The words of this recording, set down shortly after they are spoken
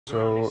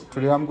So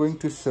today I'm going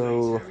to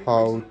show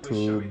how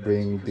to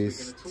bring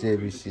this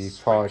JVC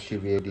Fire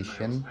TV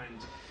Edition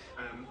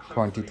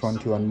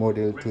 2021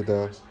 model to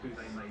the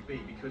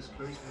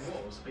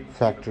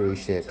factory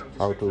set.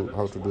 How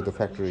to do the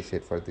factory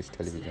set for this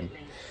television.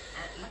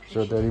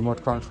 So the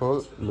remote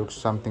control looks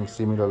something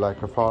similar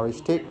like a Fire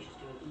Stick.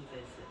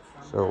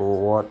 So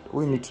what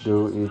we need to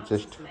do is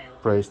just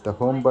press the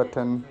home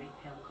button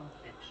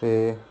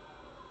here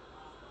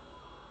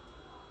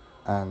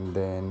and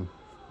then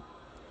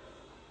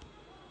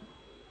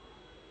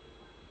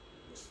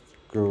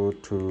go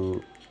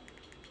to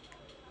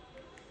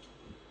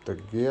the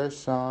gear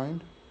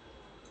sign.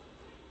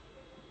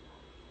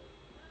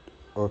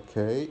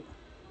 Okay,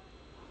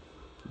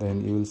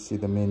 then you will see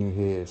the menu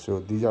here. So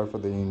these are for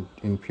the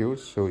inputs,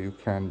 so you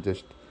can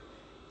just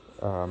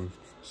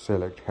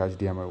select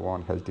HDMI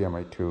 1,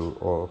 HDMI 2,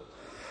 or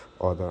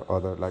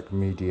other like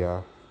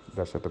media,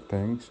 that sort of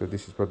thing. So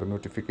this is for the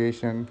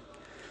notification.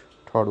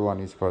 Third one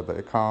is for the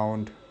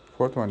account.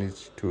 Fourth one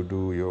is to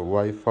do your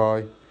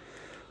Wi-Fi.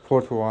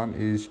 Fourth one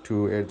is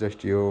to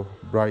adjust your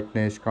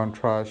brightness,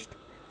 contrast.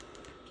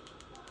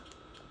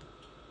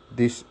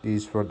 This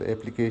is for the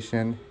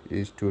application,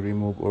 is to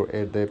remove or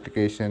add the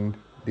application.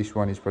 This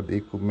one is for the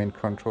equipment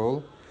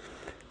control.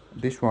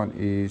 This one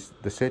is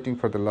the setting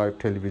for the live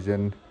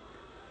television,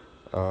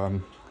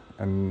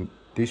 and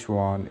this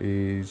one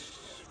is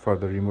for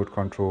the remote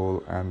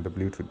control and the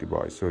Bluetooth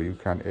device. So you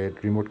can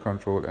add remote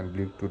control and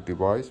Bluetooth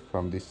device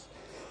from this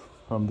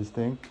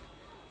thing.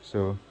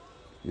 So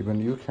even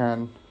you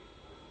can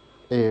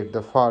add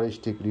the Fire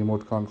Stick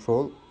remote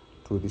control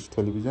to this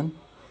television.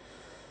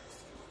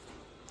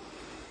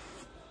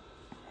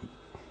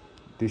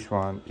 This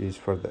one is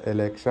for the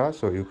Alexa,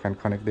 so you can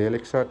connect the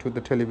Alexa to the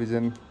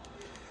television.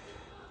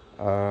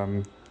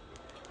 So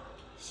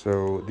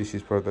this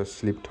is for the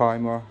sleep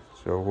timer,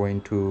 so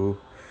when to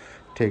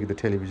take the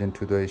television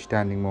to the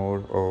standing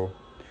mode or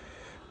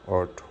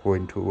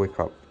when to wake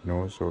up,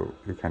 so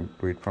you can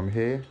do it from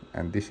here.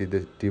 And this is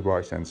the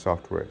device and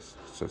software,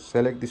 so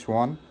select this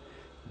one,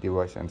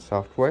 device and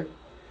software.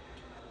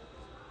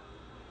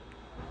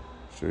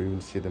 So you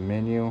will see the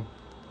menu,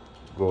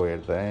 go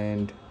at the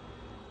end,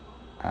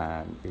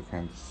 and you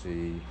can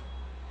see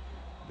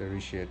the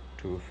reset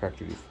to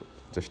factory default.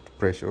 Just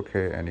press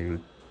OK and you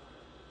will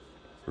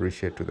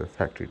reset to the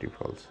factory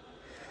defaults.